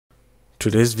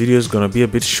Today's video is gonna be a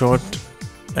bit short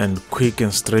and quick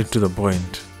and straight to the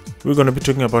point. We're going to be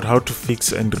talking about how to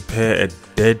fix and repair a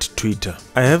dead tweeter.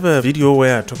 I have a video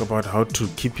where I talk about how to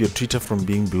keep your tweeter from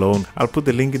being blown. I'll put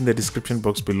the link in the description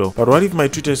box below. But what if my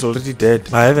tweeter is already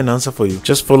dead? I have an answer for you.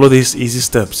 Just follow these easy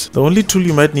steps. The only tool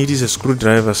you might need is a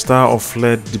screwdriver, star or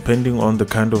flat, depending on the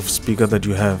kind of speaker that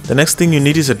you have. The next thing you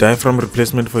need is a diaphragm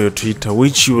replacement for your tweeter,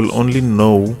 which you will only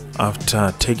know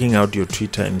after taking out your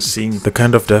tweeter and seeing the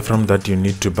kind of diaphragm that you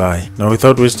need to buy. Now,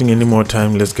 without wasting any more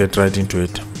time, let's get right into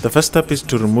it. The first step is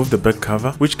to remove the back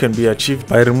cover, which can be achieved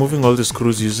by removing all the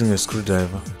screws using a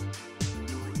screwdriver.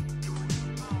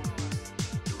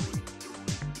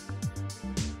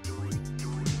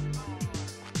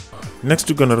 Next,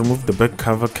 we're going to remove the back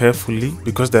cover carefully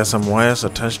because there are some wires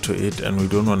attached to it and we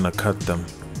don't want to cut them.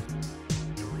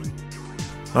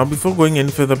 Now, before going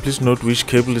any further, please note which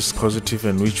cable is positive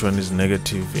and which one is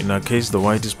negative. In our case, the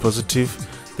white is positive,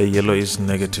 the yellow is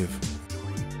negative.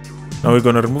 Now we're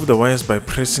going to remove the wires by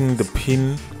pressing the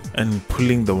pin and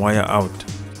pulling the wire out.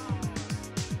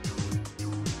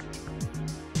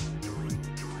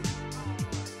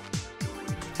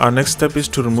 Our next step is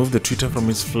to remove the tweeter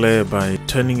from its flare by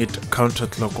turning it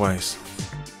counterclockwise.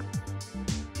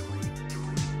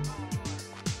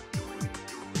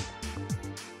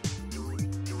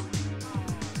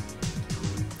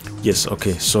 Yes,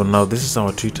 okay, so now this is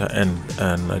our tweeter end,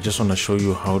 and I just want to show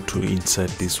you how to insert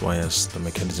these wires, the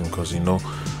mechanism, because you know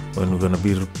when we're going to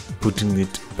be putting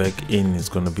it back in, it's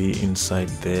going to be inside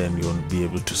there and you won't be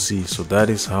able to see. So that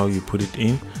is how you put it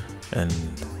in, and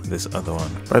this other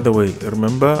one. By the way,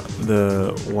 remember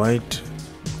the white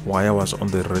wire was on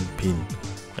the red pin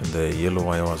and the yellow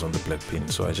wire was on the black pin,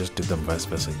 so I just did them vice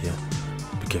versa here.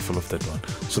 Be careful of that one.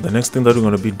 So the next thing that we're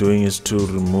going to be doing is to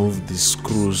remove the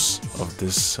screws of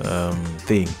this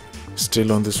thing.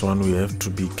 Still on this one, we have to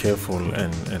be careful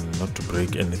and not to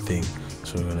break anything.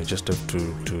 So we're going to just have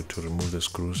to remove the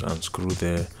screws, unscrew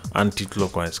the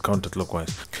anti-clockwise,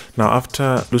 counterclockwise. Now,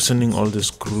 after loosening all the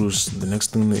screws, the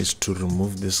next thing is to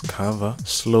remove this cover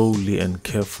slowly and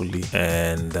carefully,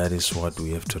 and that is what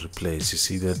we have to replace. You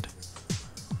see that?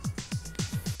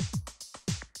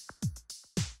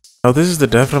 Now this is the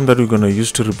diaphragm that we're going to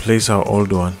use to replace our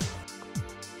old one.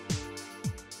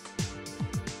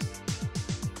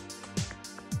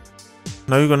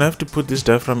 Now you're going to have to put this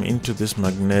diaphragm into this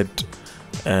magnet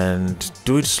and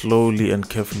do it slowly and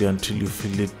carefully until you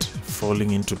feel it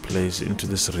falling into place into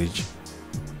this ridge.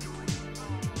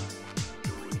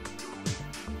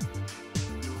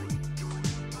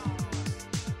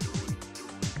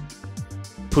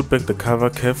 Put back the cover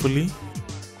carefully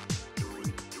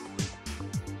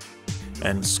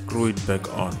and screw it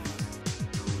back on.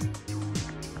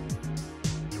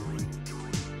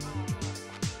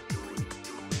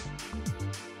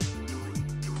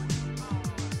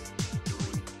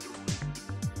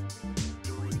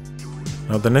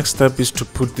 Now the next step is to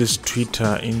put this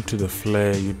tweeter into the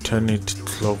flare. You turn it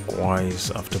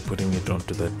clockwise after putting it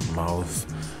onto that mouth,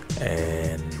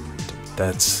 and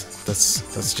that's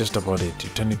just about it.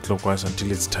 You turn it clockwise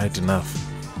until it's tight enough.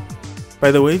 By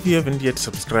the way, if you haven't yet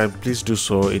subscribed, please do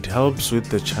so. It helps with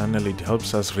the channel, it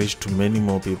helps us reach to many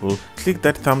more people. Click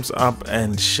that thumbs up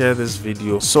and share this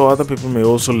video so other people may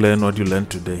also learn what you learned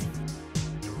today.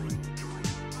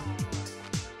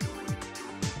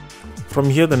 From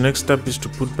here, the next step is to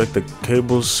put back the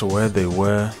cables where they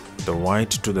were, the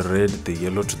white to the red, the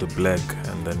yellow to the black,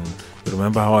 and then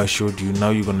remember how I showed you.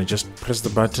 Now you're going to just press the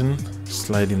button,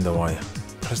 slide in the wire.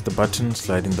 Press the button,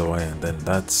 slide in the wire, and then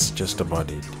that's just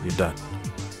about it. You're done.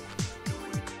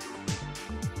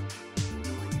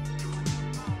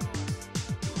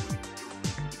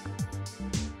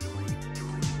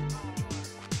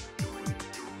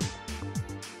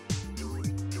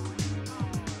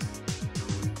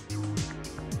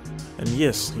 And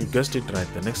yes, you guessed it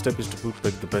right. The next step is to put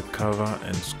back the back cover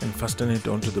and fasten it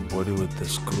onto the body with the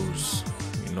screws.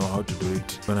 You know how to do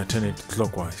it. You're gonna turn it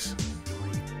clockwise.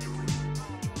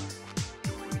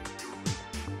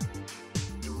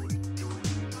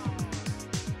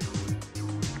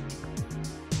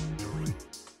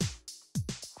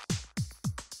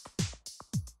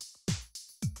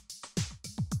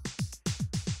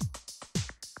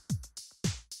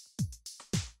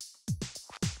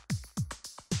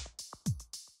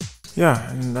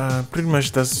 Yeah, and pretty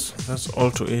much that's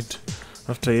all to it.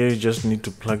 After here, you just need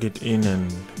to plug it in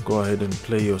and go ahead and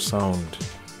play your sound.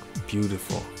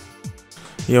 Beautiful.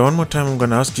 Yeah, one more time, I'm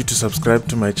gonna ask you to subscribe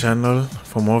to my channel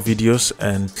for more videos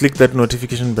and click that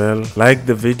notification bell, like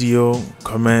the video,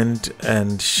 comment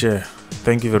and share.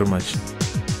 Thank you very much.